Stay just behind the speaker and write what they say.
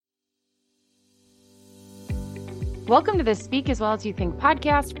Welcome to the Speak as Well as You Think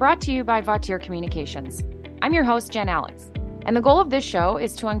podcast, brought to you by Vautier Communications. I'm your host, Jen Alex, and the goal of this show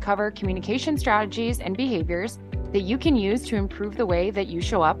is to uncover communication strategies and behaviors that you can use to improve the way that you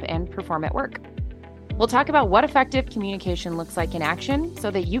show up and perform at work. We'll talk about what effective communication looks like in action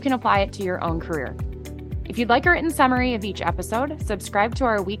so that you can apply it to your own career. If you'd like a written summary of each episode, subscribe to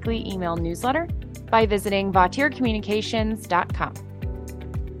our weekly email newsletter by visiting vautiercommunications.com.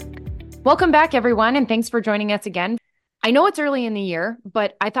 Welcome back, everyone, and thanks for joining us again. I know it's early in the year,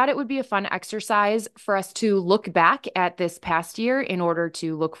 but I thought it would be a fun exercise for us to look back at this past year in order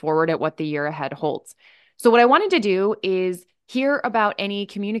to look forward at what the year ahead holds. So what I wanted to do is hear about any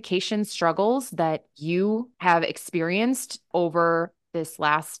communication struggles that you have experienced over this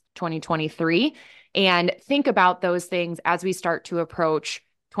last 2023 and think about those things as we start to approach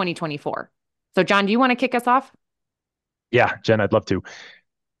 2024. So John, do you want to kick us off? Yeah, Jen, I'd love to.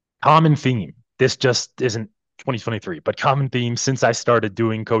 Common theme. This just isn't 2023, but common theme since I started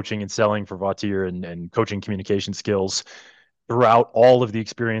doing coaching and selling for Vautier and coaching communication skills throughout all of the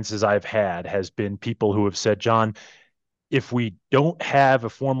experiences I've had has been people who have said, John, if we don't have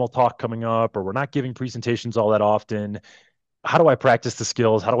a formal talk coming up or we're not giving presentations all that often, how do I practice the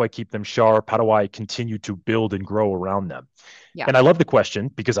skills? How do I keep them sharp? How do I continue to build and grow around them? Yeah. And I love the question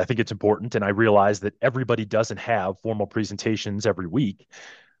because I think it's important. And I realize that everybody doesn't have formal presentations every week.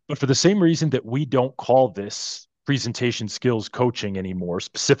 But for the same reason that we don't call this presentation skills coaching anymore,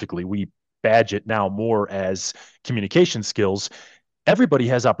 specifically, we badge it now more as communication skills. Everybody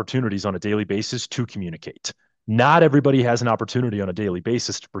has opportunities on a daily basis to communicate. Not everybody has an opportunity on a daily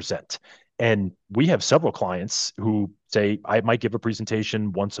basis to present. And we have several clients who say, I might give a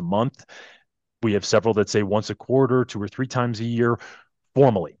presentation once a month. We have several that say once a quarter, 2 or 3 times a year,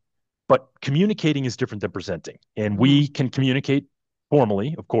 formally. But communicating is different than presenting. And we can communicate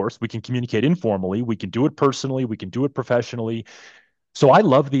formally, of course. We can communicate informally. We can do it personally. We can do it professionally. So I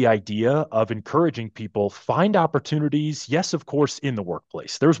love the idea of encouraging people find opportunities. Yes, of course, in the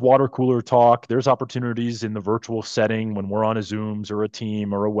workplace. There's water cooler talk. There's opportunities in the virtual setting when we're on a Zooms or a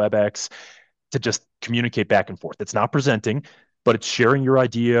Team or a WebEx to just communicate back and forth. It's not presenting, but it's sharing your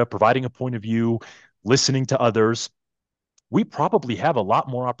idea, providing a point of view, listening to others. We probably have a lot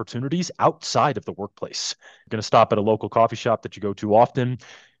more opportunities outside of the workplace. You're going to stop at a local coffee shop that you go to often.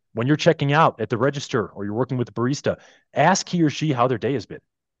 When you're checking out at the register or you're working with a barista, ask he or she how their day has been.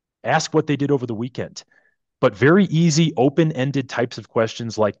 Ask what they did over the weekend. But very easy, open-ended types of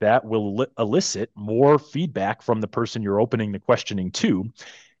questions like that will elicit more feedback from the person you're opening the questioning to.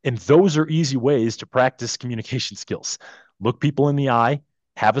 And those are easy ways to practice communication skills. Look people in the eye,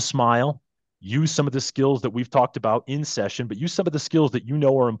 have a smile, use some of the skills that we've talked about in session, but use some of the skills that you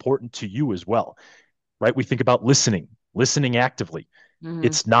know are important to you as well, right? We think about listening actively.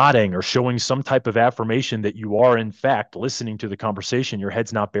 It's nodding or showing some type of affirmation that you are, in fact, listening to the conversation. Your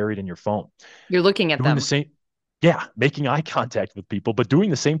head's not buried in your phone. You're looking at Doing the them. same, yeah, making eye contact with people, but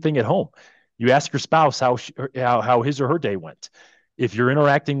doing the same thing at home. You ask your spouse how his or her day went. If you're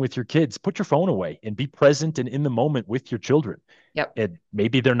interacting with your kids, put your phone away and be present and in the moment with your children. Yep. And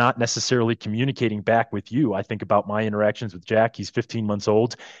maybe they're not necessarily communicating back with you. I think about my interactions with Jack. He's 15 months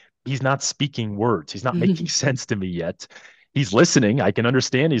old. He's not speaking words. He's not making sense to me yet. He's listening. I can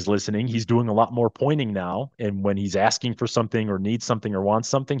understand he's listening. He's doing a lot more pointing now. And when he's asking for something or needs something or wants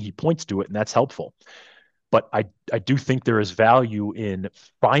something, he points to it, and that's helpful. But I do think there is value in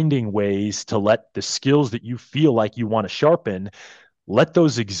finding ways to let the skills that you feel like you want to sharpen, let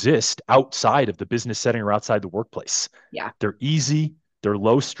those exist outside of the business setting or outside the workplace. Yeah. They're easy, they're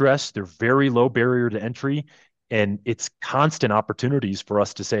low stress, they're very low barrier to entry. And it's constant opportunities for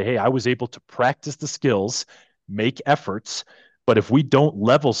us to say, hey, I was able to practice the skills, make efforts. But if we don't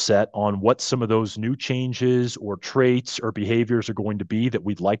level set on what some of those new changes or traits or behaviors are going to be that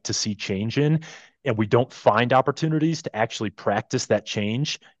we'd like to see change in, and we don't find opportunities to actually practice that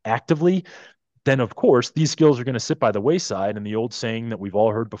change actively, then of course these skills are going to sit by the wayside. And the old saying that we've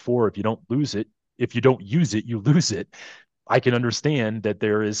all heard before, if you don't use it, you lose it. I can understand that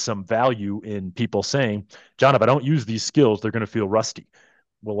there is some value in people saying, John, if I don't use these skills, they're going to feel rusty.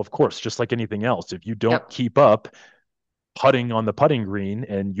 Well, of course, just like anything else, if you don't Yep. keep up putting on the putting green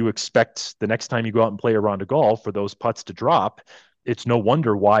and you expect the next time you go out and play a round of golf for those putts to drop, it's no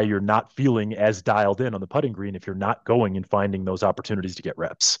wonder why you're not feeling as dialed in on the putting green if you're not going and finding those opportunities to get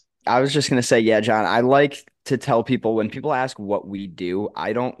reps. I was just going to say, yeah, John, I like to tell people when people ask what we do,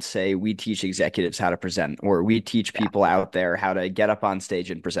 I don't say we teach executives how to present or we teach Yeah. people out there how to get up on stage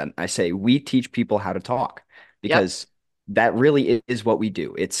and present. I say we teach people how to talk Yep. because that really is what we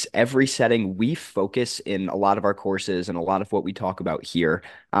do. It's every setting we focus in a lot of our courses and a lot of what we talk about here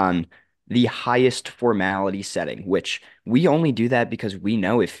on the highest formality setting, which we only do that because we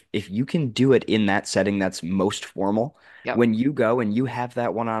know if you can do it in that setting that's most formal, Yep. when you go and you have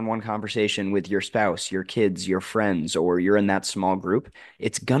that one-on-one conversation with your spouse, your kids, your friends, or you're in that small group,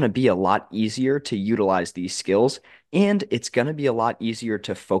 it's gonna be a lot easier to utilize these skills, and it's gonna be a lot easier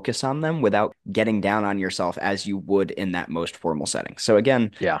to focus on them without getting down on yourself as you would in that most formal setting. So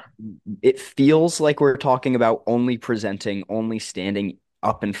again, Yeah. it feels like we're talking about only presenting, only standing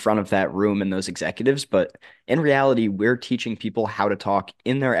up in front of that room and those executives, but in reality, we're teaching people how to talk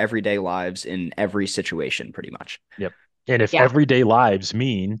in their everyday lives in every situation, pretty much. Yep. And if Yeah. everyday lives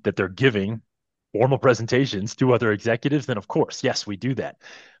mean that they're giving formal presentations to other executives, then of course, yes, we do that.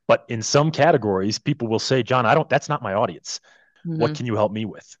 But in some categories, people will say, John, that's not my audience. What Mhm. can you help me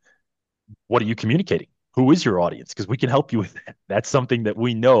with? What are you communicating? Who is your audience? Because we can help you with that. That's something that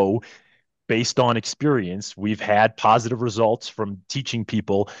we know based on experience. We've had positive results from teaching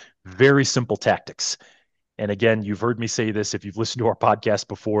people very simple tactics. And again, you've heard me say this if you've listened to our podcast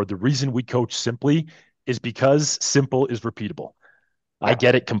before. The reason we coach simply is because simple is repeatable. I Yeah.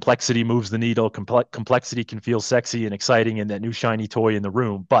 get it. Complexity moves the needle. Complexity can feel sexy and exciting and that new shiny toy in the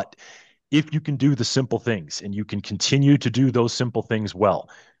room. But if you can do the simple things and you can continue to do those simple things well,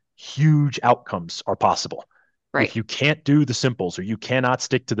 huge outcomes are possible. If Right. you can't do the simples or you cannot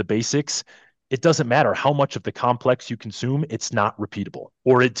stick to the basics, it doesn't matter how much of the complex you consume, it's not repeatable,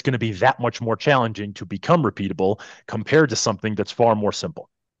 or it's going to be that much more challenging to become repeatable compared to something that's far more simple.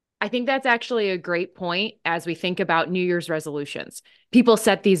 I think that's actually a great point as we think about New Year's resolutions. People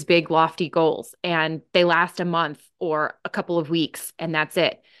set these big, lofty goals and they last a month or a couple of weeks, and that's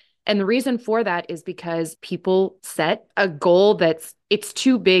it. And the reason for that is because people set a goal it's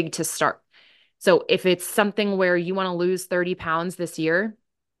too big to start. So if it's something where you want to lose 30 pounds this year,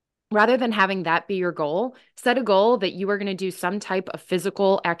 rather than having that be your goal, set a goal that you are going to do some type of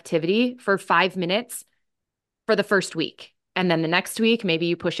physical activity for 5 minutes for the first week. And then the next week, maybe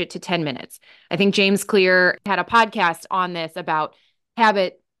you push it to 10 minutes. I think James Clear had a podcast on this about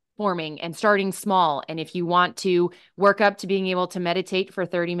habit forming and starting small. And if you want to work up to being able to meditate for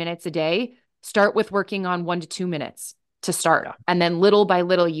 30 minutes a day, start with working on 1 to 2 minutes to start. Yeah. And then little by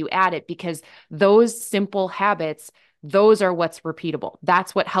little, you add it because those simple habits, those are what's repeatable.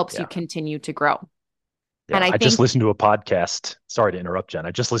 That's what helps you Yeah. continue to grow. And Yeah, I I just think, listened to a podcast. Sorry to interrupt, Jen.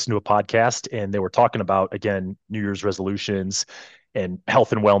 I just listened to a podcast and they were talking about, again, New Year's resolutions and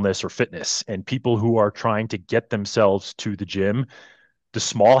health and wellness or fitness and people who are trying to get themselves to the gym. The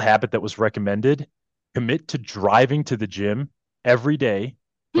small habit that was recommended, commit to driving to the gym every day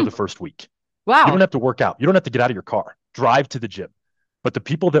for the first week. You don't wow, have to work out. You don't have to get out of your car. Drive to the gym. But the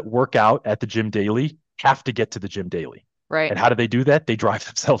people that work out at the gym daily have to get to the gym daily. right. And how do they do that? They drive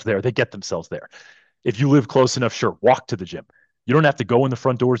themselves there. They get themselves there. If you live close enough, sure, walk to the gym. You don't have to go in the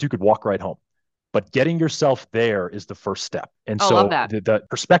front doors. You could walk right home. But getting yourself there is the first step. And I love so that. the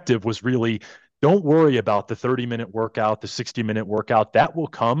perspective was really don't worry about the 30-minute workout, the 60-minute workout. That will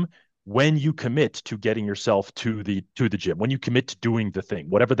come when you commit to getting yourself to the gym, when you commit to doing the thing,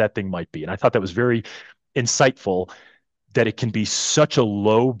 whatever that thing might be. And I thought that was very insightful that it can be such a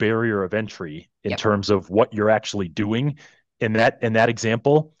low barrier of entry in Yep. terms of what you're actually doing. In that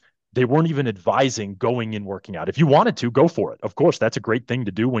example, they weren't even advising going and working out. If you wanted to, go for it. Of course, that's a great thing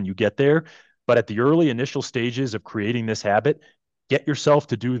to do when you get there. But at the early initial stages of creating this habit, get yourself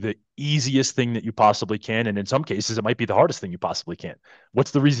to do the easiest thing that you possibly can. And in some cases, it might be the hardest thing you possibly can.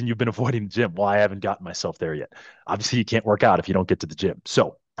 What's the reason you've been avoiding the gym? Well, I haven't gotten myself there yet. Obviously, you can't work out if you don't get to the gym.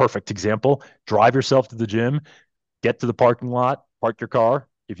 So, perfect example, drive yourself to the gym, get to the parking lot, park your car.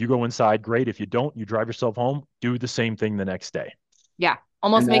 If you go inside, great. If you don't, you drive yourself home, do the same thing the next day. Yeah.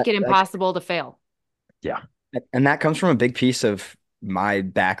 Almost And make it that impossible to fail. Yeah. And that comes from a big piece of my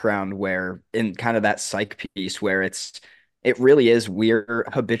background where in kind of that psych piece where it really is we're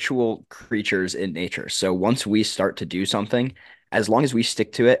habitual creatures in nature. So once we start to do something, as long as we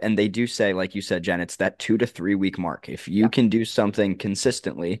stick to it, and they do say, like you said, Jen, it's that 2 to 3 week mark. If you Yeah. can do something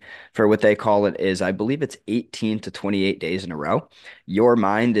consistently for what they call it is, I believe it's 18 to 28 days in a row, your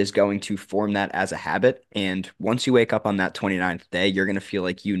mind is going to form that as a habit. And once you wake up on that 29th day, you're going to feel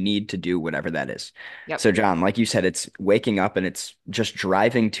like you need to do whatever that is. Yep. So, John, like you said, it's waking up and it's just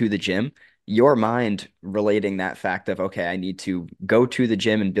driving to the gym. Your mind relating that fact of, okay, I need to go to the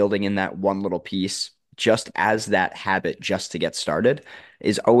gym and building in that one little piece just as that habit just to get started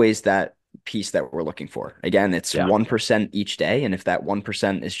is always that piece that we're looking for. Again, it's Yeah. 1% each day. And if that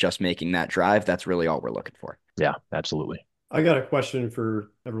 1% is just making that drive, that's really all we're looking for. Yeah, absolutely. I got a question for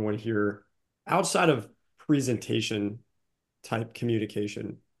everyone here. Outside of presentation type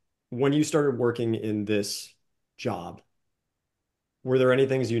communication, when you started working in this job, were there any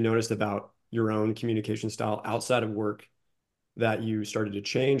things you noticed about your own communication style outside of work that you started to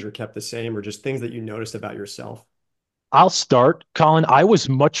change or kept the same, or just things that you noticed about yourself? I'll start, Colin. I was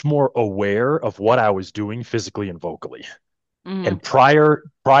much more aware of what I was doing physically and vocally. Mm-hmm. And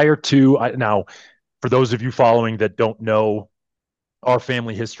prior to now, for those of you following that don't know our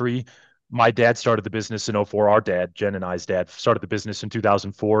family history, my dad started the business in '04. Our dad, Jen and I's dad, started the business in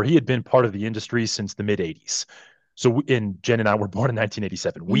 2004. He had been part of the industry since the mid 80s. So, Jen and I were born in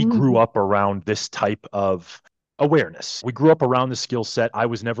 1987. We grew up around this type of awareness. We grew up around the skill set. I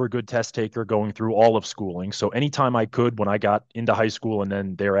was never a good test taker going through all of schooling. So, anytime I could, when I got into high school and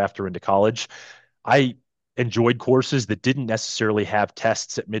then thereafter into college, I enjoyed courses that didn't necessarily have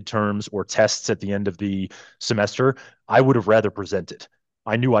tests at midterms or tests at the end of the semester. I would have rather presented.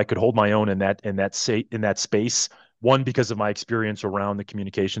 I knew I could hold my own in that space. One, because of my experience around the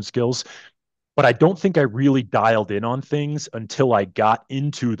communication skills, but I don't think I really dialed in on things until I got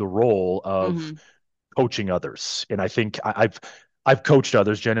into the role of Mm-hmm. coaching others. And I think I've coached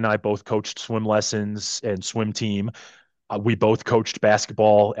others. Jen and I both coached swim lessons and swim team. We both coached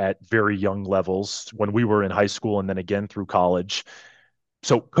basketball at very young levels when we were in high school and then again through college.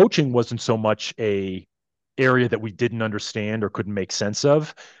 So coaching wasn't so much a area that we didn't understand or couldn't make sense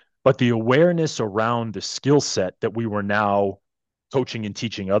of, but the awareness around the skill set that we were now coaching and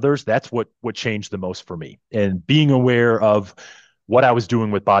teaching others, that's what changed the most for me. And being aware of what I was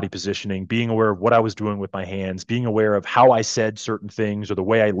doing with body positioning, being aware of what I was doing with my hands, being aware of how I said certain things or the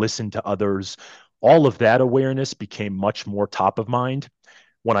way I listened to others, all of that awareness became much more top of mind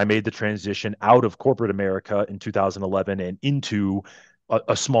when I made the transition out of corporate America in 2011 and into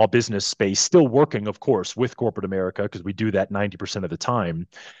a small business space, still working, of course, with corporate America, because we do that 90% of the time.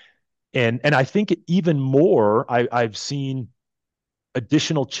 And I think even more, I've seen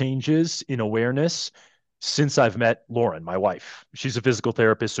additional changes in awareness since I've met Lauren, my wife. She's a physical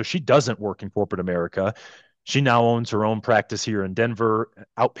therapist, so she doesn't work in corporate America. She now owns her own practice here in Denver,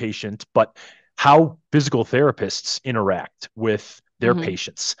 outpatient, but how physical therapists interact with their Mm-hmm.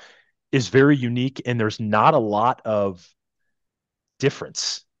 patients is very unique, and there's not a lot of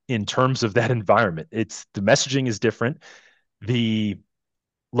difference in terms of that environment. It's the messaging is different. The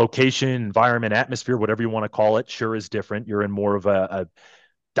location, environment, atmosphere, whatever you want to call it, sure is different. You're in more of a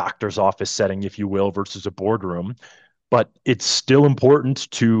doctor's office setting, if you will, versus a boardroom. But it's still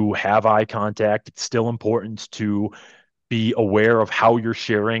important to have eye contact. It's still important to be aware of how you're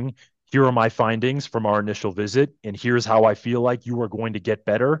sharing. Here are my findings from our initial visit, and here's how I feel like you are going to get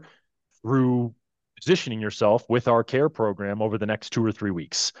better through positioning yourself with our care program over the next 2 or 3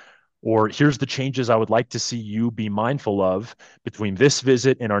 weeks. Or here's the changes I would like to see you be mindful of between this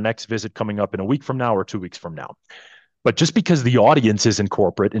visit and our next visit coming up in a week from now or 2 weeks from now. But just because the audience isn't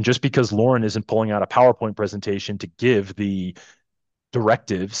corporate and just because Lauren isn't pulling out a PowerPoint presentation to give the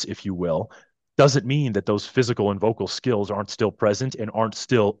directives, if you will, doesn't mean that those physical and vocal skills aren't still present and aren't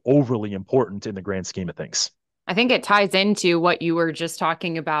still overly important in the grand scheme of things. I think it ties into what you were just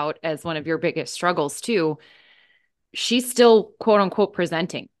talking about as one of your biggest struggles too. She's still quote unquote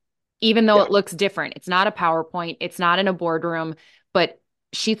presenting, even though Yeah. it looks different. It's not a PowerPoint, it's not in a boardroom, but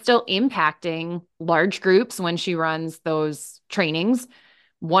she's still impacting large groups when she runs those trainings,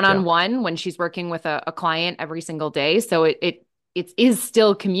 one-on-one when she's working with a client every single day. So it is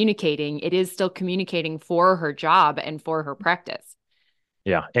still communicating. It is still communicating for her job and for her practice.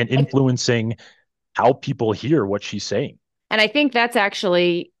 Yeah. And influencing how people hear what she's saying. And I think that's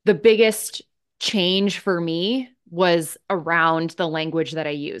actually the biggest change for me was around the language that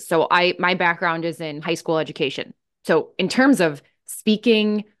I use. So my background is in high school education. So in terms of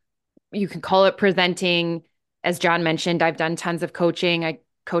speaking, you can call it presenting. As John mentioned, I've done tons of coaching. I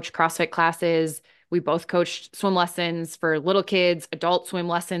coach CrossFit classes. We both coached swim lessons for little kids, adult swim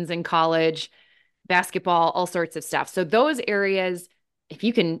lessons in college, basketball, all sorts of stuff. So those areas, if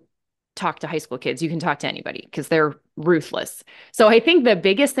you can talk to high school kids, you can talk to anybody because they're ruthless. So I think the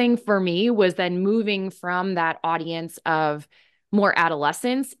biggest thing for me was then moving from that audience of more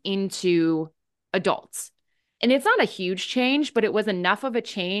adolescents into adults. And it's not a huge change, but it was enough of a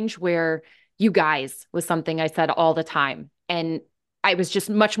change where you guys was something I said all the time. And I was just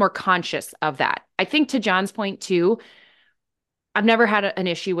much more conscious of that. I think to John's point too, I've never had an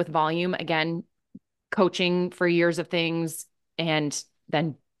issue with volume. Again, coaching for years of things and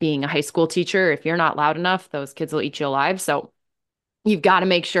then being a high school teacher, if you're not loud enough, those kids will eat you alive. So you've got to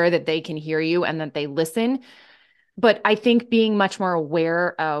make sure that they can hear you and that they listen. But I think being much more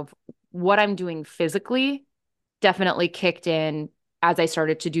aware of what I'm doing physically definitely kicked in as I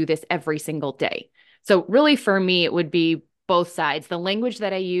started to do this every single day. So really for me, it would be both sides. The language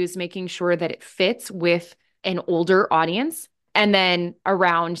that I use, making sure that it fits with an older audience And then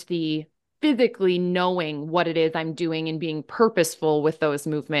around the physically knowing what it is I'm doing and being purposeful with those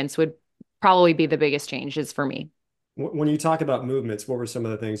movements would probably be the biggest changes for me. When you talk about movements, what were some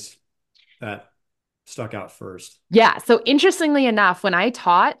of the things that stuck out first? Yeah. So interestingly enough, when I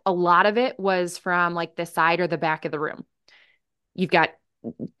taught, a lot of it was from like the side or the back of the room. You've got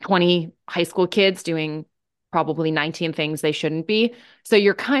 20 high school kids doing probably 19 things they shouldn't be. So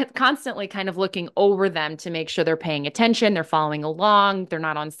you're constantly kind of looking over them to make sure they're paying attention, they're following along, they're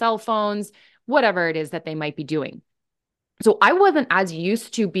not on cell phones, whatever it is that they might be doing. So I wasn't as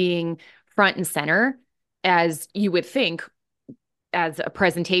used to being front and center as you would think as a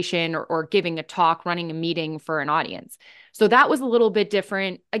presentation or giving a talk, running a meeting for an audience. So that was a little bit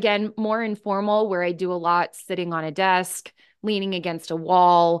different. Again, more informal, where I do a lot sitting on a desk, leaning against a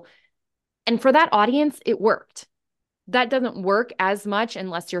wall. And for that audience, it worked. That doesn't work as much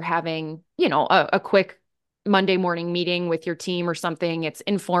unless you're having, a quick Monday morning meeting with your team or something. It's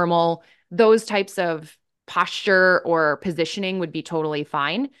informal. Those types of posture or positioning would be totally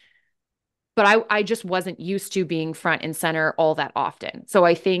fine. But I just wasn't used to being front and center all that often. So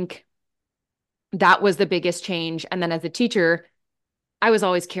I think that was the biggest change. And then as a teacher, I was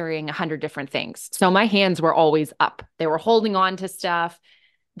always carrying 100 different things. So my hands were always up. They were holding on to stuff.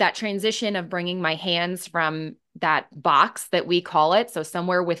 That transition of bringing my hands from that box that we call it, so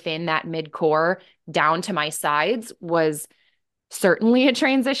somewhere within that mid-core down to my sides, was certainly a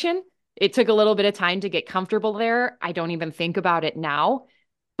transition. It took a little bit of time to get comfortable there. I don't even think about it now,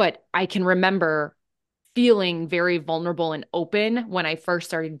 but I can remember feeling very vulnerable and open when I first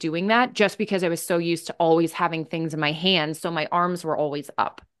started doing that, just because I was so used to always having things in my hands. So my arms were always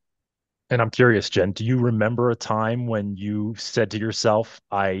up. And I'm curious, Jen, do you remember a time when you said to yourself,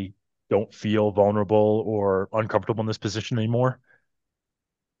 I don't feel vulnerable or uncomfortable in this position anymore?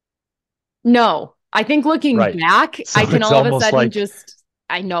 No, I think looking Right. back, So I can it's all of a almost sudden like just,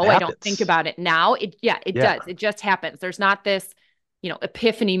 I know I don't think habits. about it now. It Yeah. does. It just happens. There's not this,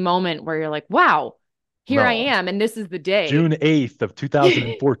 epiphany moment where you're like, wow, here I No. am. And this is the day. June 8th of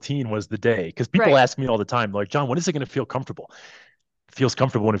 2014 was the day. Because people Right. ask me all the time, like, John, when is it going to feel comfortable? It feels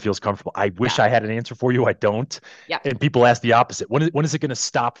comfortable when it feels comfortable. I Yeah. wish I had an answer for you. I don't. Yep. And people ask the opposite. When is it going to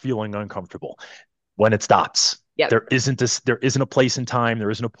stop feeling uncomfortable? When it stops. Yep. There isn't a place in time. There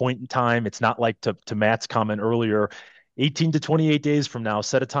isn't a point in time. It's not like to Matt's comment earlier, 18 to 28 days from now,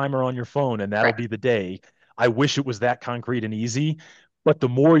 set a timer on your phone and that'll Right. be the day. I wish it was that concrete and easy. But the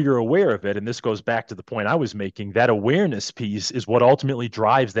more you're aware of it, and this goes back to the point I was making, that awareness piece is what ultimately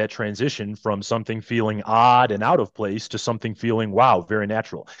drives that transition from something feeling odd and out of place to something feeling, wow, very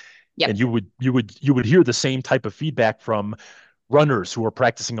natural. And Yep. you would hear the same type of feedback from runners who are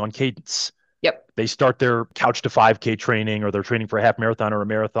practicing on cadence. Yep. They start their couch to 5K training, or they're training for a half marathon or a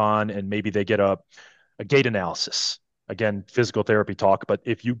marathon, and maybe they get a gait analysis. Again, physical therapy talk, but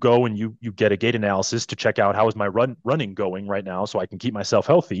if you go and you get a gait analysis to check out how is my running going right now so I can keep myself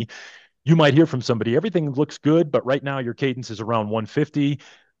healthy, you might hear from somebody, everything looks good, but right now your cadence is around 150.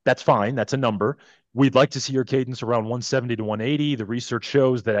 That's fine. That's a number. We'd like to see your cadence around 170 to 180. The research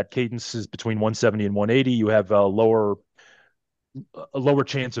shows that at cadences between 170 and 180, you have a lower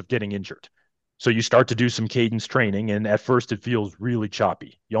chance of getting injured. So you start to do some cadence training, and at first it feels really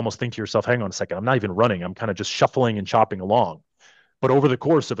choppy. You almost think to yourself, hang on a second, I'm not even running. I'm kind of just shuffling and chopping along. But over the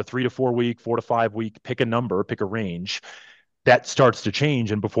course of a 3 to 4 week, 4 to 5 week, pick a number, pick a range, that starts to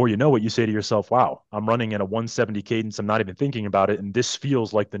change. And before you know it, you say to yourself, wow, I'm running at a 170 cadence. I'm not even thinking about it. And this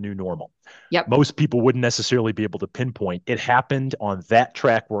feels like the new normal. Yep. Most people wouldn't necessarily be able to pinpoint. It happened on that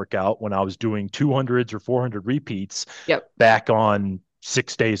track workout when I was doing 200s or 400 repeats Yep. back on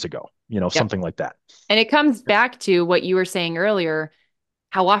 6 days ago, Yep. something like that. And it comes back to what you were saying earlier.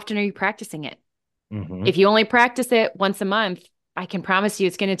 How often are you practicing it? Mm-hmm. If you only practice it once a month, I can promise you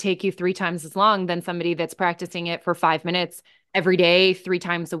it's going to take you 3 times as long than somebody that's practicing it for 5 minutes every day, 3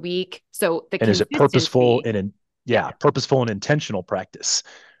 times a week. So the And is it purposeful consistency. purposeful and intentional practice,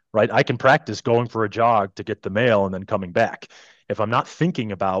 right? I can practice going for a jog to get the mail and then coming back. If I'm not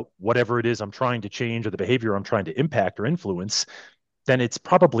thinking about whatever it is I'm trying to change or the behavior I'm trying to impact or influence, then it's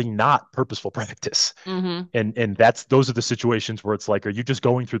probably not purposeful practice. Mm-hmm. And those are the situations where it's like, are you just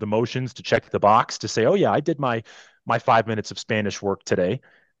going through the motions to check the box to say, oh yeah, I did my 5 minutes of Spanish work today?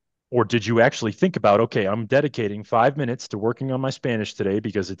 Or did you actually think about, okay, I'm dedicating 5 minutes to working on my Spanish today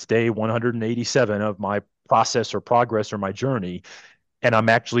because it's day 187 of my process or progress or my journey, and I'm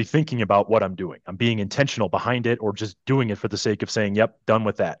actually thinking about what I'm doing. I'm being intentional behind it, or just doing it for the sake of saying, yep, done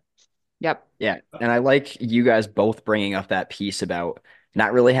with that. Yep. Yeah. And I like you guys both bringing up that piece about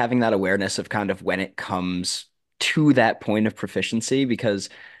not really having that awareness of kind of when it comes to that point of proficiency, because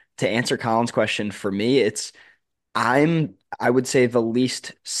to answer Colin's question, for me, I'm I would say the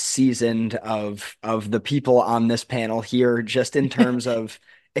least seasoned of the people on this panel here, just in terms of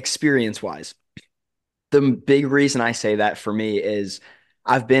experience wise. The big reason I say that for me is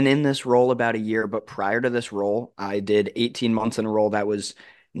I've been in this role about a year, but prior to this role, I did 18 months in a role that was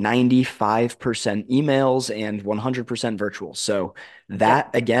 95% emails and 100% virtual. So Yep. that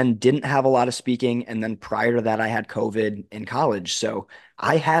again didn't have a lot of speaking. And then prior to that, I had COVID in college. So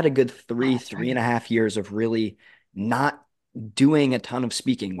I had a good Oh, three, that's three right. and a half years of really not doing a ton of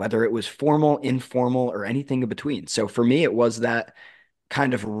speaking, whether it was formal, informal, or anything in between. So for me, it was that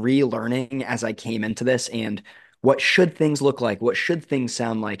kind of relearning as I came into this and what should things look like? What should things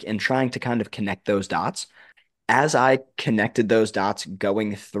sound like? And trying to kind of connect those dots. As I connected those dots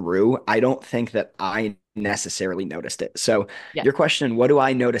going through, I don't think that I necessarily noticed it. So, Yes. your question, what do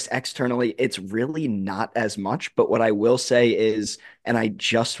I notice externally? It's really not as much. But what I will say is, and I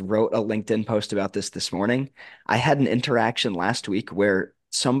just wrote a LinkedIn post about this morning, I had an interaction last week where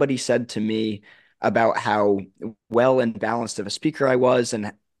somebody said to me about how well and balanced of a speaker I was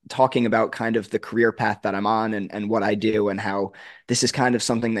and talking about kind of the career path that I'm on and what I do and how this is kind of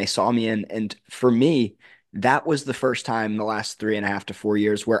something they saw me in. And for me, that was the first time in the last 3.5 to 4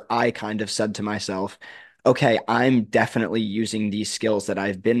 years where I kind of said to myself, okay, I'm definitely using these skills that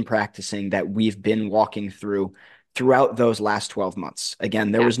I've been practicing, that we've been walking throughout those last 12 months.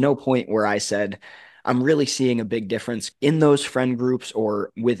 Again, there Yeah. was no point where I said, I'm really seeing a big difference in those friend groups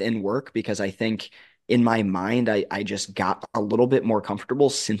or within work, because I think in my mind, I just got a little bit more comfortable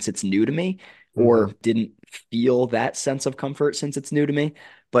since it's new to me, Hmm. or didn't feel that sense of comfort since it's new to me.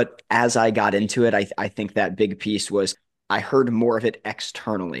 But as I got into it, I think that big piece was I heard more of it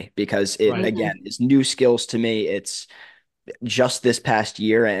externally because it, Right. again, is new skills to me. It's just this past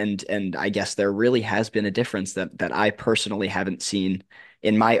year, and I guess there really has been a difference that I personally haven't seen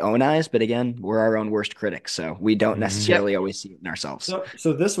in my own eyes. But again, we're our own worst critics, so we don't Hmm. Yep. necessarily always see it in ourselves.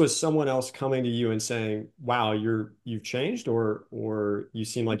 So this was someone else coming to you and saying, "Wow, you've changed," or you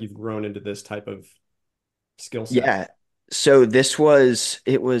seem like you've grown into this type of skill set. Yeah. So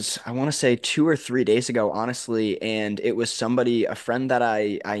it was, I want to say 2 or 3 days ago, honestly. And it was somebody, a friend that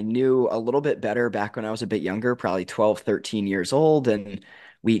I knew a little bit better back when I was a bit younger, probably 12, 13 years old. And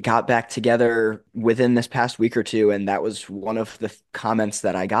we got back together within this past week or two. And that was one of the comments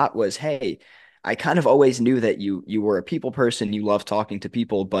that I got was, hey, I kind of always knew that you were a people person, you love talking to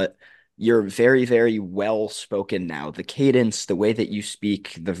people, but you're very, very well spoken now. The cadence, the way that you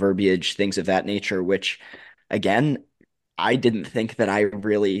speak, the verbiage, things of that nature, which again, I didn't think that I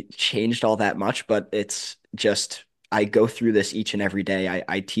really changed all that much, but it's just I go through this each and every day.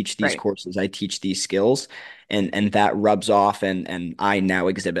 I teach these Right. courses, I teach these skills, and that rubs off, and I now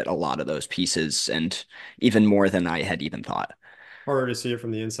exhibit a lot of those pieces, and even more than I had even thought. Harder to see it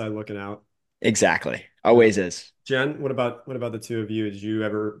from the inside looking out. Exactly. Yeah. Always is. Jen, what about the two of you? Did you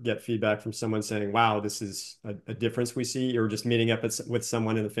ever get feedback from someone saying, "Wow, this is a difference we see," or just meeting up with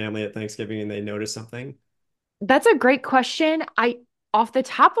someone in the family at Thanksgiving and they notice something? That's a great question. Off the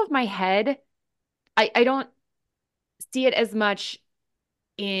top of my head, I don't see it as much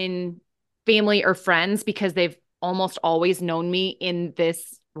in family or friends because they've almost always known me in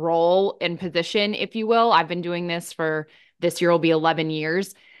this role and position, if you will. I've been doing this for this year will be 11 years.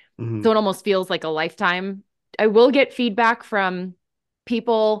 So Hmm. it almost feels like a lifetime. I will get feedback from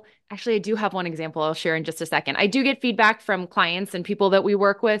people. Actually, I do have one example I'll share in just a second. I do get feedback from clients and people that we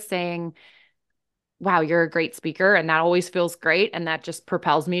work with saying, wow, you're a great speaker. And that always feels great. And that just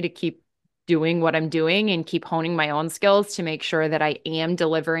propels me to keep doing what I'm doing and keep honing my own skills to make sure that I am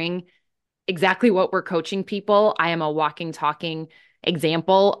delivering exactly what we're coaching people. I am a walking, talking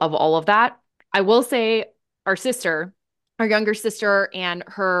example of all of that. I will say our sister, our younger sister, and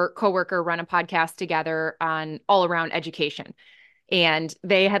her coworker run a podcast together on all around education. And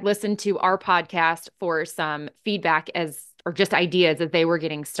they had listened to our podcast for some feedback as, or just ideas as they were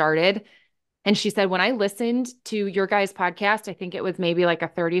getting started. And she said, when I listened to your guys' podcast, I think it was maybe like a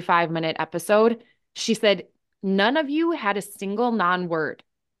 35-minute episode. She said, none of you had a single non word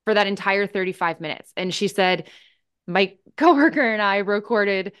for that entire 35 minutes. And she said, my coworker and I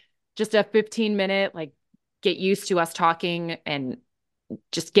recorded just a 15-minute, like, get used to us talking and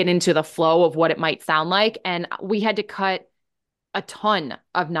just get into the flow of what it might sound like. And we had to cut a ton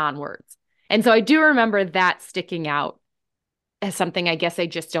of non words. And so I do remember that sticking out as something I guess I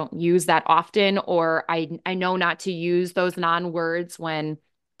just don't use that often, or I know not to use those non-words when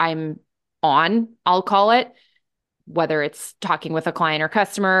I'm on, I'll call it, whether it's talking with a client or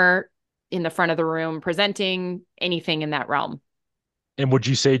customer in the front of the room, presenting, anything in that realm. And would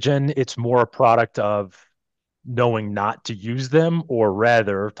you say, Jen, it's more a product of knowing not to use them, or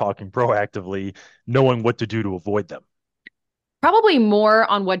rather, talking proactively, knowing what to do to avoid them? Probably more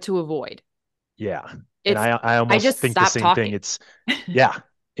on what to avoid. Yeah. And It's, I I almost just think the stopped same thing. talking. Yeah,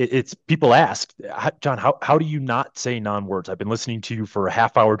 it's people ask, John, how do you not say non-words? I've been listening to you for a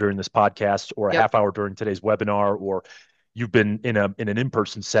half hour during this podcast or a Yep. half hour during today's webinar, or you've been in an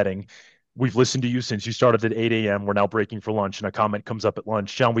in-person setting. We've listened to you since you started at 8 a.m. We're now breaking for lunch, and a comment comes up at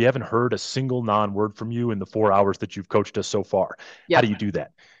lunch. John, we haven't heard a single non-word from you in the 4 hours that you've coached us so far. How do Yep. you do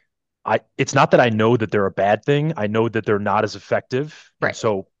that? It's not that I know that they're a bad thing. I know that they're not as effective. And Right.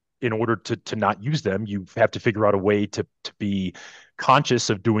 so in order to not use them, you have to figure out a way to be conscious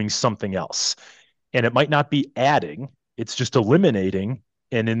of doing something else. And it might not be adding, it's just eliminating.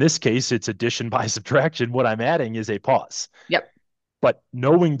 And in this case, it's addition by subtraction. What I'm adding is a pause. Yep. But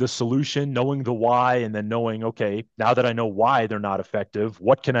knowing the solution, knowing the why, and then knowing, okay, now that I know why they're not effective,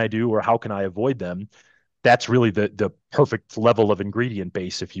 what can I do or how can I avoid them? That's really the perfect level of ingredient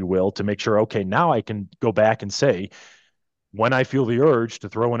base, if you will, to make sure, okay, now I can go back and say, when I feel the urge to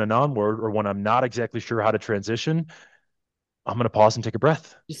throw in a non-word or when I'm not exactly sure how to transition, I'm going to pause and take a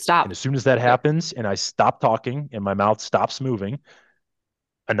breath. Just stop. And as soon as that happens and I stop talking and my mouth stops moving,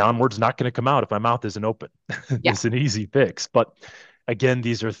 a non-word's not going to come out if my mouth isn't open. Yeah. It's an easy fix. But again,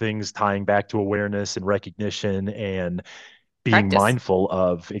 these are things tying back to awareness and recognition and being Practice. mindful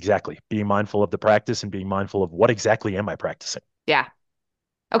of being mindful of the practice and being mindful of what exactly am I practicing. Yeah.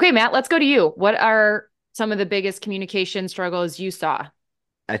 Okay, Matt, let's go to you. What are some of the biggest communication struggles you saw?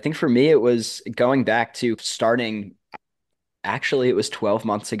 I think for me, it was going back to starting. Actually, it was 12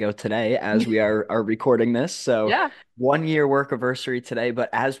 months ago today as we are recording this. So Yeah. 1 year work anniversary today. But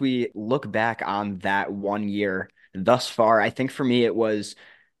as we look back on that 1 year thus far, I think for me, it was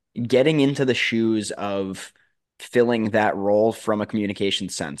getting into the shoes of filling that role from a communication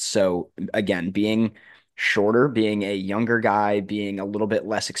sense. So again, being shorter, being a younger guy, being a little bit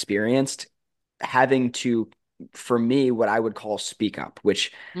less experienced, having to, for me, what I would call speak up,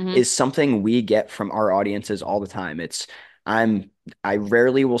 which is something we get from our audiences all the time. I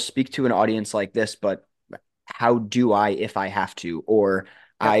rarely will speak to an audience like this, but how do I if I have to? Or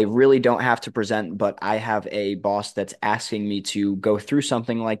Yep. I really don't have to present, but I have a boss that's asking me to go through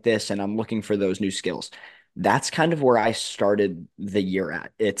something like this, and I'm looking for those new skills. That's kind of where I started the year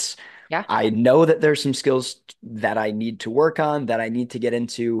at. Yeah. I know that there's some skills that I need to work on, that I need to get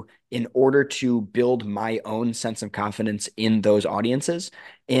into in order to build my own sense of confidence in those audiences.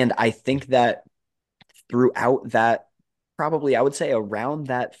 And I think that throughout that, probably I would say around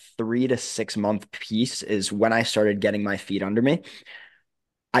that 3 to 6 month piece is when I started getting my feet under me.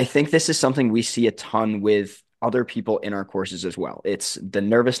 I think this is something we see a ton with other people in our courses as well. It's the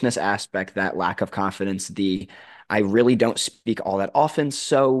nervousness aspect, that lack of confidence, I really don't speak all that often,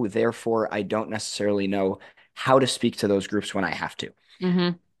 so therefore I don't necessarily know how to speak to those groups when I have to.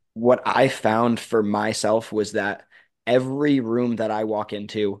 Mm-hmm. What I found for myself was that every room that I walk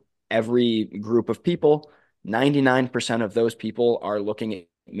into, every group of people, 99% of those people are looking at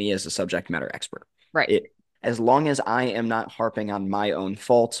me as a subject matter expert. Right. As long as I am not harping on my own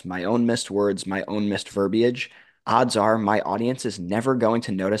faults, my own missed words, my own missed verbiage, odds are my audience is never going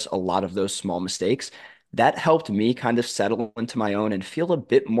to notice a lot of those small mistakes. That helped me kind of settle into my own and feel a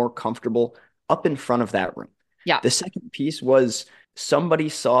bit more comfortable up in front of that room. Yeah. The second piece was somebody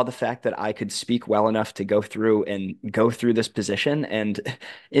saw the fact that I could speak well enough to go through this position. And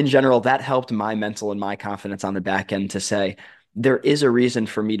in general, that helped my mental and my confidence on the back end to say, there is a reason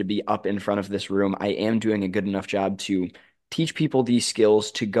for me to be up in front of this room. I am doing a good enough job to teach people these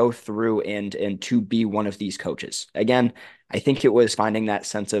skills, to go through and to be one of these coaches. Again, I think it was finding that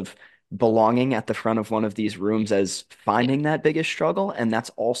sense of belonging at the front of one of these rooms as finding that biggest struggle. And that's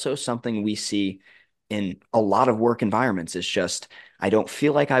also something we see in a lot of work environments. Is just, I don't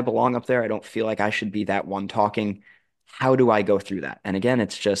feel like I belong up there. I don't feel like I should be that one talking. How do I go through that? And again,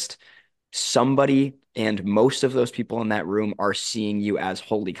 it's just somebody, and most of those people in that room are seeing you as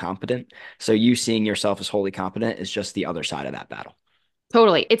wholly competent. So you seeing yourself as wholly competent is just the other side of that battle.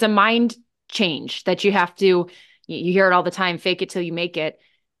 Totally. It's a mind change that you have to, you hear it all the time, fake it till you make it.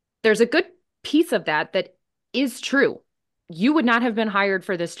 There's a good piece of that is true. You would not have been hired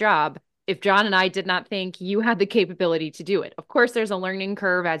for this job if John and I did not think you had the capability to do it. Of course, there's a learning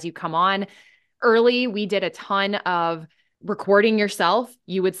curve as you come on. Early, we did a ton of recording yourself.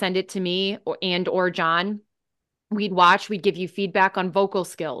 You would send it to me or John. We'd watch, we'd give you feedback on vocal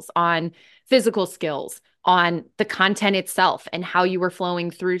skills, on physical skills, on the content itself and how you were flowing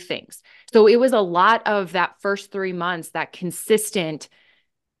through things. So it was a lot of that first 3 months, that consistent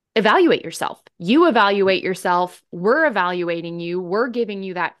evaluate yourself. You evaluate yourself. We're evaluating you. We're giving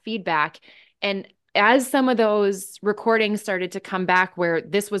you that feedback. And as some of those recordings started to come back where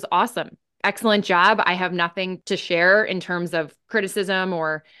this was awesome, excellent job. I have nothing to share in terms of criticism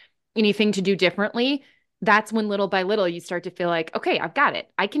or anything to do differently. That's when little by little you start to feel like, okay, I've got it.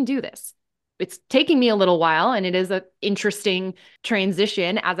 I can do this. It's taking me a little while and it is an interesting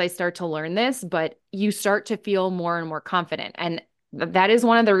transition as I start to learn this, but you start to feel more and more confident. And that is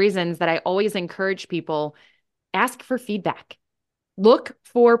one of the reasons that I always encourage people, ask for feedback. Look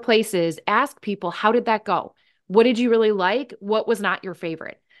for places, ask people, how did that go? What did you really like? What was not your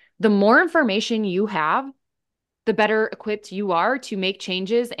favorite? The more information you have, the better equipped you are to make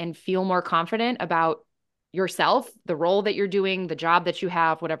changes and feel more confident about yourself, the role that you're doing, the job that you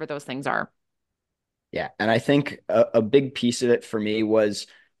have, whatever those things are. Yeah. And I think a big piece of it for me was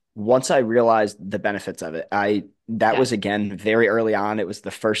once I realized the benefits of it, that was again very early on. It was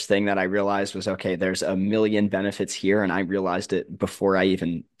the first thing that I realized was, okay, there's a million benefits here. And I realized it before I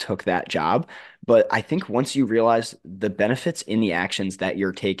even took that job. But I think once you realize the benefits in the actions that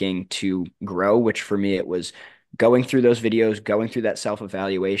you're taking to grow, which for me, it was going through those videos, going through that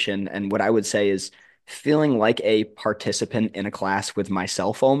self-evaluation. And what I would say is feeling like a participant in a class with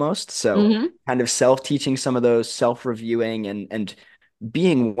myself almost. So kind of self-teaching some of those, self-reviewing and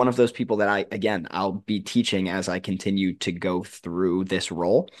being one of those people that I'll be teaching as I continue to go through this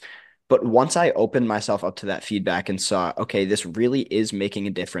role. But once I opened myself up to that feedback and saw, okay, this really is making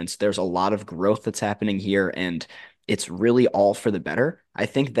a difference. There's a lot of growth that's happening here and it's really all for the better. I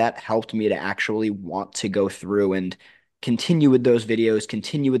think that helped me to actually want to go through and continue with those videos,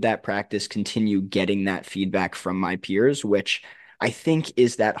 continue with that practice, continue getting that feedback from my peers, which I think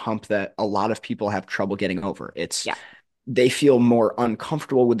is that hump that a lot of people have trouble getting over. They feel more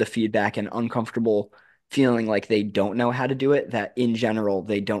uncomfortable with the feedback and uncomfortable feeling like they don't know how to do it, that in general,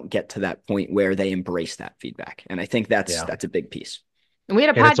 they don't get to that point where they embrace that feedback. And I think that's a big piece. And we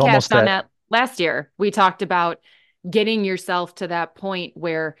had a podcast on that last year. We talked about getting yourself to that point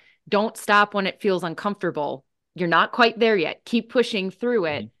where don't stop when it feels uncomfortable. You're not quite there yet. Keep pushing through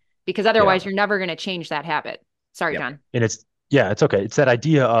it because otherwise you're never going to change that habit. Sorry, John. And it's okay. It's that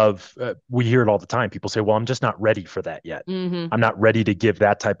idea of, we hear it all the time. People say, well, I'm just not ready for that yet. I'm not ready to give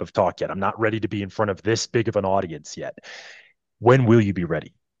that type of talk yet. I'm not ready to be in front of this big of an audience yet. When will you be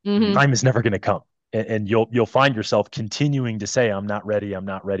ready? Time is never going to come. And you'll find yourself continuing to say, I'm not ready. I'm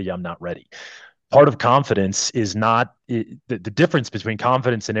not ready. I'm not ready. Part of confidence is not the difference between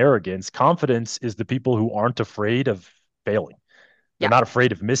confidence and arrogance. Confidence is the people who aren't afraid of failing. They're not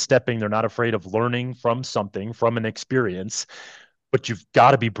afraid of misstepping. They're not afraid of learning from something, from an experience. But you've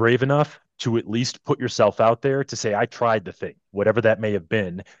got to be brave enough to at least put yourself out there to say, I tried the thing, whatever that may have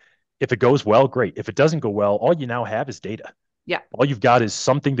been. If it goes well, great. If it doesn't go well, all you now have is data. All you've got is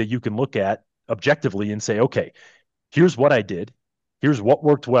something that you can look at objectively and say, okay, here's what I did. Here's what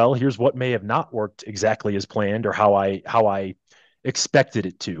worked well. Here's what may have not worked exactly as planned or how I expected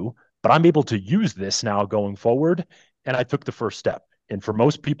it to. But I'm able to use this now going forward. And I took the first step. And for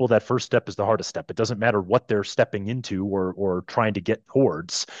most people, that first step is the hardest step. It doesn't matter what they're stepping into or trying to get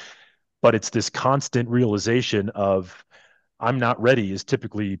towards, but it's this constant realization of I'm not ready is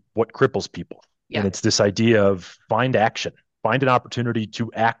typically what cripples people. And it's this idea of find action, find an opportunity to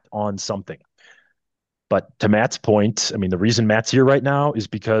act on something. But to Matt's point, I mean, the reason Matt's here right now is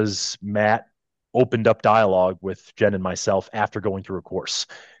because Matt opened up dialogue with Jen and myself after going through a course.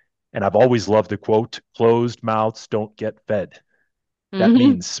 And I've always loved the quote, closed mouths don't get fed. That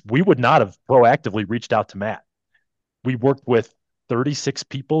means we would not have proactively reached out to Matt. We worked with 36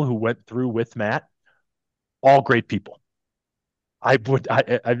 people who went through with Matt, all great people.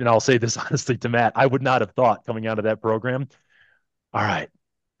 And I'll say this honestly to Matt, I would not have thought coming out of that program, all right,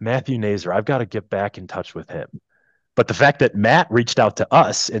 Matthew Nazer, I've got to get back in touch with him. But the fact that Matt reached out to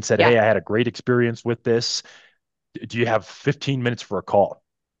us and said, hey, I had a great experience with this. Do you have 15 minutes for a call?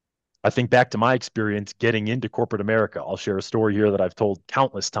 I think back to my experience getting into corporate America. I'll share a story here that I've told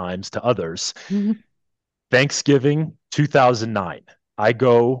countless times to others. Thanksgiving 2009. I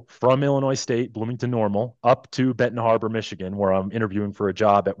go from Illinois State, Bloomington Normal, up to Benton Harbor, Michigan, where I'm interviewing for a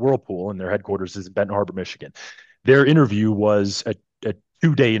job at Whirlpool, and their headquarters is in Benton Harbor, Michigan. Their interview was a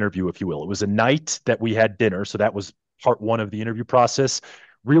 2-day interview, if you will. It was a night that we had dinner. So that was part one of the interview process,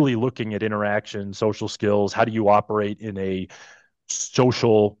 really looking at interaction, social skills. How do you operate in a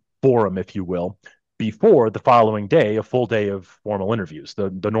social forum, if you will, before the following day, a full day of formal interviews, the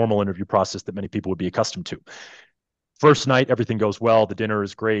normal interview process that many people would be accustomed to. First night, everything goes well. The dinner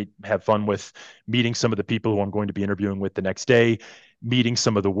is great. Have fun with meeting some of the people who I'm going to be interviewing with the next day, meeting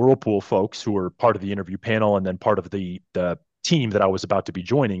some of the Whirlpool folks who are part of the interview panel and then part of the team that I was about to be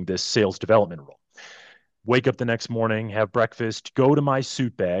joining, this sales development role. Wake up the next morning, have breakfast, go to my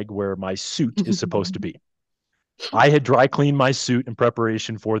suit bag where my suit is supposed to be. I had dry cleaned my suit in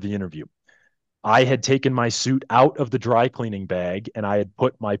preparation for the interview. I had taken my suit out of the dry cleaning bag and I had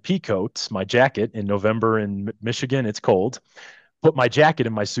put my pea coat, my jacket in November in Michigan, it's cold, put my jacket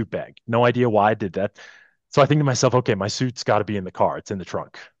in my suit bag. No idea why I did that. So I think to myself, okay, my suit's got to be in the car. It's in the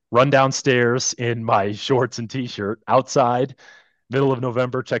trunk. Run downstairs in my shorts and t-shirt outside, middle of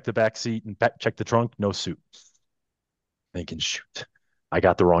November, check the back seat and check the trunk, no suit. Thinking, shoot, I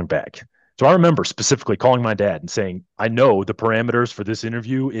got the wrong bag. So I remember specifically calling my dad and saying, I know the parameters for this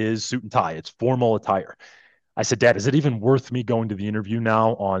interview is suit and tie. It's formal attire. I said, Dad, is it even worth me going to the interview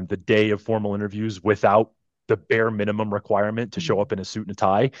now on the day of formal interviews without the bare minimum requirement to show up in a suit and a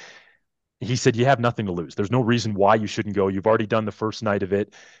tie? He said, you have nothing to lose. There's no reason why you shouldn't go. You've already done the first night of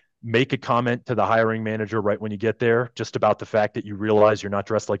it. Make a comment to the hiring manager right when you get there, just about the fact that you realize you're not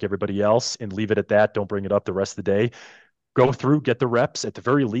dressed like everybody else, and leave it at that. Don't bring it up the rest of the day. Go through, get the reps. At the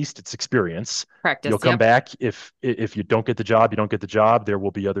very least, it's experience. Practice. You'll come back. If you don't get the job, you don't get the job. There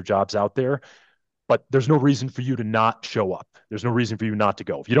will be other jobs out there. But there's no reason for you to not show up. There's no reason for you not to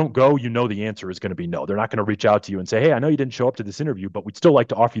go. If you don't go, you know the answer is going to be no. They're not going to reach out to you and say, hey, I know you didn't show up to this interview, but we'd still like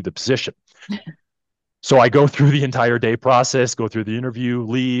to offer you the position. So I go through the entire day process, go through the interview,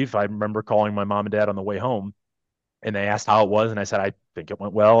 leave. I remember calling my mom and dad on the way home, and they asked how it was. And I said, I think it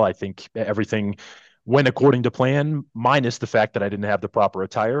went well. I think everything went according to plan, minus the fact that I didn't have the proper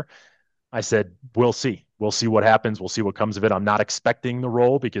attire. I said, we'll see. We'll see what happens. We'll see what comes of it. I'm not expecting the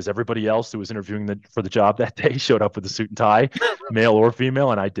role because everybody else who was interviewing for the job that day showed up with a suit and tie, male or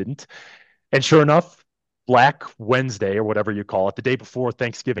female, and I didn't. And sure enough, Black Wednesday or whatever you call it, the day before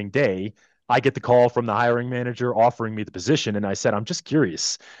Thanksgiving Day, I get the call from the hiring manager offering me the position. And I said, I'm just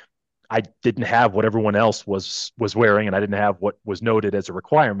curious. I didn't have what everyone else was wearing, and I didn't have what was noted as a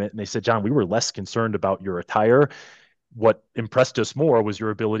requirement. And they said, John, we were less concerned about your attire. What impressed us more was your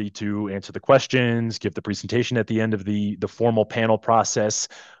ability to answer the questions, give the presentation at the end of the formal panel process.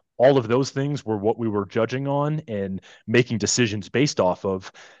 All of those things were what we were judging on and making decisions based off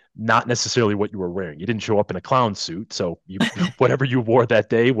of, not necessarily what you were wearing. You didn't show up in a clown suit, so whatever you wore that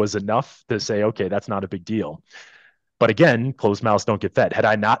day was enough to say, okay, that's not a big deal. But again, closed mouths don't get fed. Had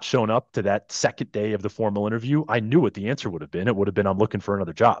I not shown up to that second day of the formal interview, I knew what the answer would have been. It would have been, I'm looking for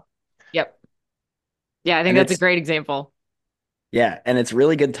another job. Yep. Yeah, I think that's a great example. Yeah, and it's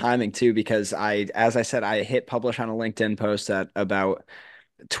really good timing too, because as I said, I hit publish on a LinkedIn post at about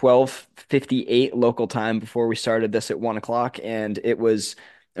 12:58 local time before we started this at 1 o'clock, and it was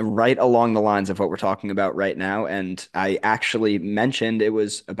right along the lines of what we're talking about right now. And I actually mentioned it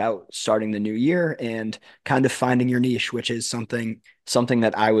was about starting the new year and kind of finding your niche, which is something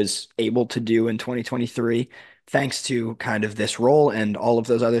that I was able to do in 2023 thanks to kind of this role and all of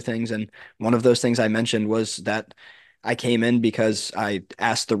those other things. And one of those things I mentioned was that I came in because I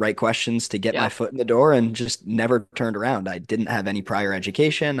asked the right questions to get my foot in the door and just never turned around. I didn't have any prior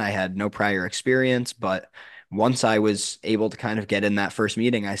education. I had no prior experience, but once I was able to kind of get in that first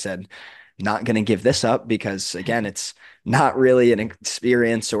meeting, I said, not going to give this up, because again, it's not really an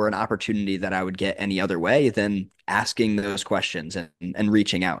experience or an opportunity that I would get any other way than asking those questions and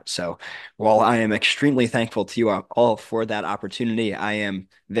reaching out. So while I am extremely thankful to you all for that opportunity, I am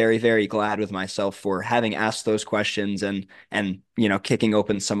very, very glad with myself for having asked those questions and kicking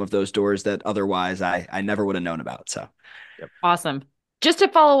open some of those doors that otherwise I never would have known about. So awesome. Just to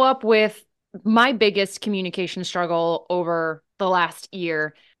follow up with my biggest communication struggle over the last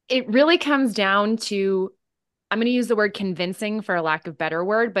year, it really comes down to, I'm going to use the word convincing for a lack of better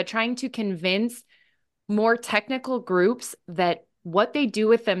word, but trying to convince more technical groups that what they do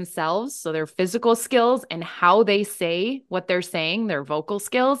with themselves, so their physical skills and how they say what they're saying, their vocal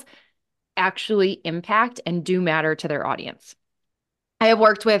skills, actually impact and do matter to their audience. I have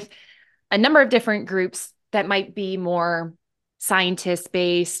worked with a number of different groups that might be more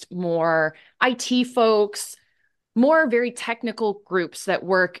scientist-based, more IT folks, more very technical groups that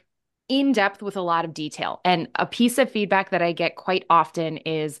work in depth with a lot of detail. And a piece of feedback that I get quite often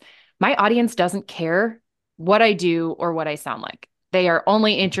is my audience doesn't care what I do or what I sound like. They are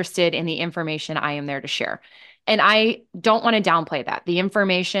only interested in the information I am there to share. And I don't want to downplay that. The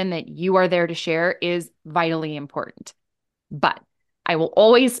information that you are there to share is vitally important. But I will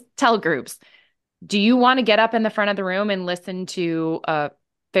always tell groups, do you want to get up in the front of the room and listen to a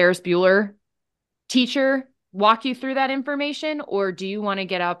Ferris Bueller teacher walk you through that information? Or do you want to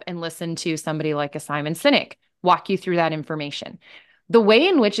get up and listen to somebody like a Simon Sinek walk you through that information? The way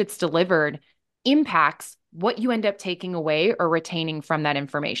in which it's delivered impacts what you end up taking away or retaining from that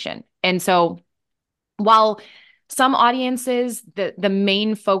information. And so while some audiences, the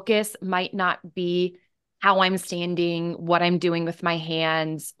main focus might not be how I'm standing, what I'm doing with my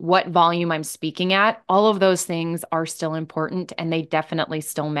hands, what volume I'm speaking at, all of those things are still important and they definitely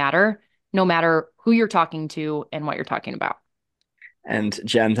still matter. no matter who you're talking to and what you're talking about. And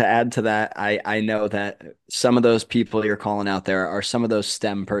Jen, to add to that, I know that some of those people you're calling out there are some of those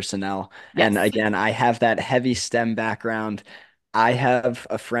STEM personnel. Yes. And again, I have that heavy STEM background. I have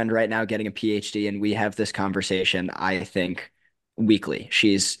a friend right now getting a PhD, and we have this conversation, I think, weekly.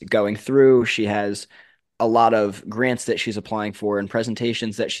 She's going through, she has a lot of grants that she's applying for and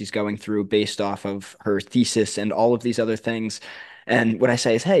presentations that she's going through based off of her thesis and all of these other things. And what I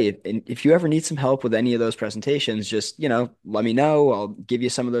say is, hey, if you ever need some help with any of those presentations, just, let me know. I'll give you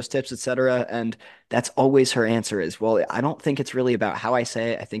some of those tips, etc. And that's always her answer is, well, I don't think it's really about how I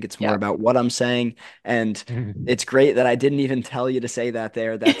say it. I think it's more about what I'm saying. And it's great that I didn't even tell you to say that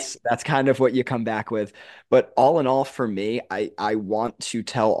there. That's kind of what you come back with. But all in all, for me, I want to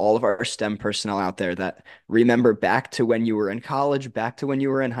tell all of our STEM personnel out there that remember back to when you were in college, back to when you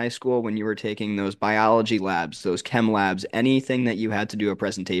were in high school, when you were taking those biology labs, those chem labs, anything that you had to do a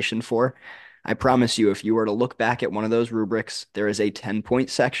presentation for. I promise you, if you were to look back at one of those rubrics, there is a 10-point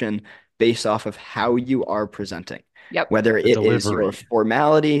section based off of how you are presenting. Yep. Whether it is your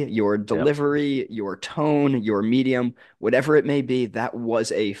formality, your delivery, your tone, your medium, whatever it may be, that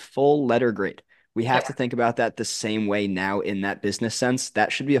was a full letter grade. We have to think about that the same way now in that business sense.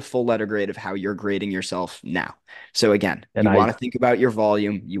 That should be a full letter grade of how you're grading yourself now. So again, you want to think about your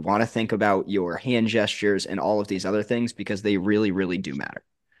volume. You want to think about your hand gestures and all of these other things because they really, really do matter.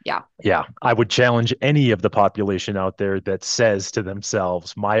 Yeah. Yeah. I would challenge any of the population out there that says to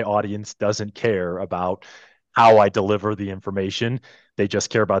themselves, my audience doesn't care about how I deliver the information. They just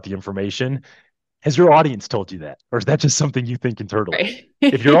care about the information. Has your audience told you that? Or is that just something you think internally?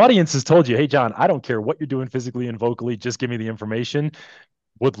 Right. If your audience has told you, hey, John, I don't care what you're doing physically and vocally, just give me the information,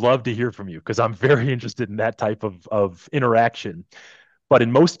 would love to hear from you because I'm very interested in that type of interaction. But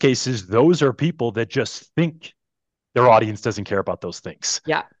in most cases, those are people that just think their audience doesn't care about those things.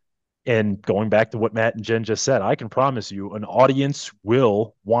 Yeah. And going back to what Matt and Jen just said, I can promise you an audience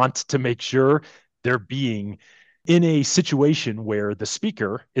will want to make sure they're being in a situation where the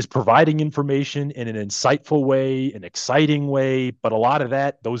speaker is providing information in an insightful way, an exciting way, but a lot of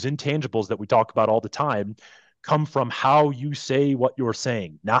that, those intangibles that we talk about all the time, come from how you say what you're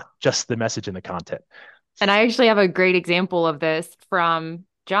saying, not just the message and the content. And I actually have a great example of this from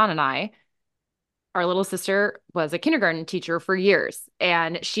John and I. Our little sister was a kindergarten teacher for years,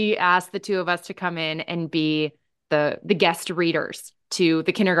 and she asked the two of us to come in and be the guest readers to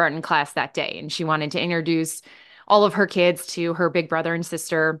the kindergarten class that day. And she wanted to introduce all of her kids to her big brother and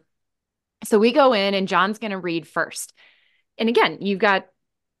sister. So we go in and John's going to read first. And again, you've got,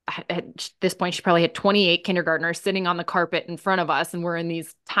 at this point, she probably had 28 kindergartners sitting on the carpet in front of us. And we're in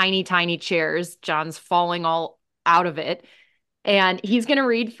these tiny, tiny chairs. John's falling all out of it. And he's going to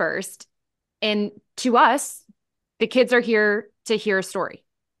read first. And to us, the kids are here to hear a story.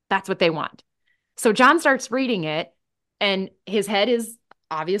 That's what they want. So John starts reading it and his head is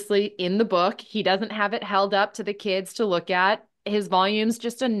obviously in the book. He doesn't have it held up to the kids to look at. His volume's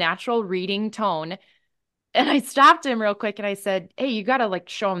just a natural reading tone. And I stopped him real quick and I said, hey, you got to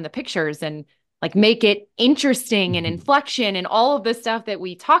show him the pictures and make it interesting and inflection and all of the stuff that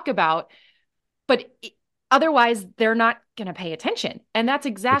we talk about. But otherwise, they're not going to pay attention. And that's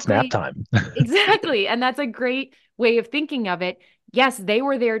exactly it's nap time. Exactly. And that's a great way of thinking of it. Yes, they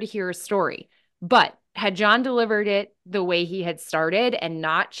were there to hear a story, but had John delivered it the way he had started and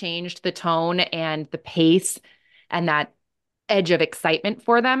not changed the tone and the pace and that edge of excitement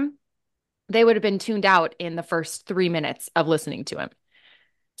for them, they would have been tuned out in the first 3 minutes of listening to him.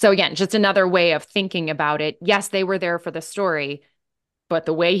 So again, just another way of thinking about it. Yes, they were there for the story, but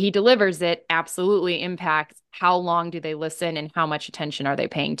the way he delivers it absolutely impacts how long do they listen and how much attention are they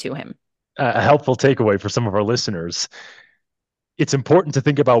paying to him. A helpful takeaway for some of our listeners. It's important to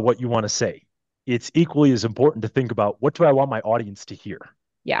think about what you want to say. It's equally as important to think about what do I want my audience to hear?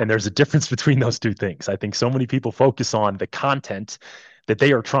 Yeah. And there's a difference between those two things. I think so many people focus on the content that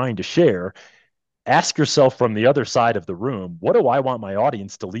they are trying to share. Ask yourself from the other side of the room, what do I want my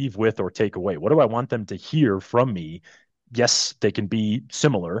audience to leave with or take away? What do I want them to hear from me? Yes, they can be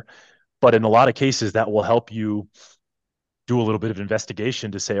similar, but in a lot of cases that will help you do a little bit of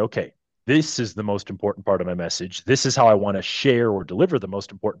investigation to say, okay, this is the most important part of my message. This is how I want to share or deliver the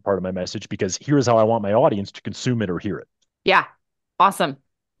most important part of my message because here's how I want my audience to consume it or hear it. Yeah. Awesome.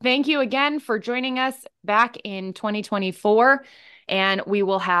 Thank you again for joining us back in 2024. And we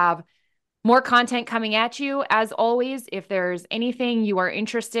will have more content coming at you. As always, if there's anything you are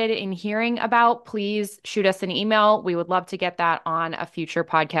interested in hearing about, please shoot us an email. We would love to get that on a future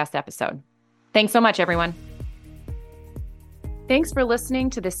podcast episode. Thanks so much, everyone. Thanks for listening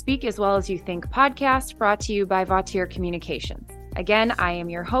to the Speak As Well As You Think podcast brought to you by Vautier Communications. Again, I am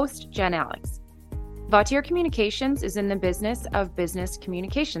your host, Jen Alex. Vautier Communications is in the business of business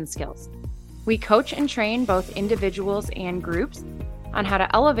communication skills. We coach and train both individuals and groups on how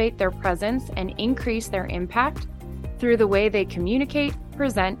to elevate their presence and increase their impact through the way they communicate,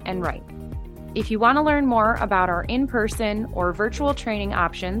 present, and write. If you want to learn more about our in-person or virtual training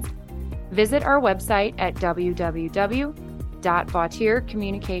options, visit our website at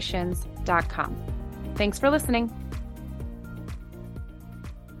www.vautiercommunications.com. Thanks for listening.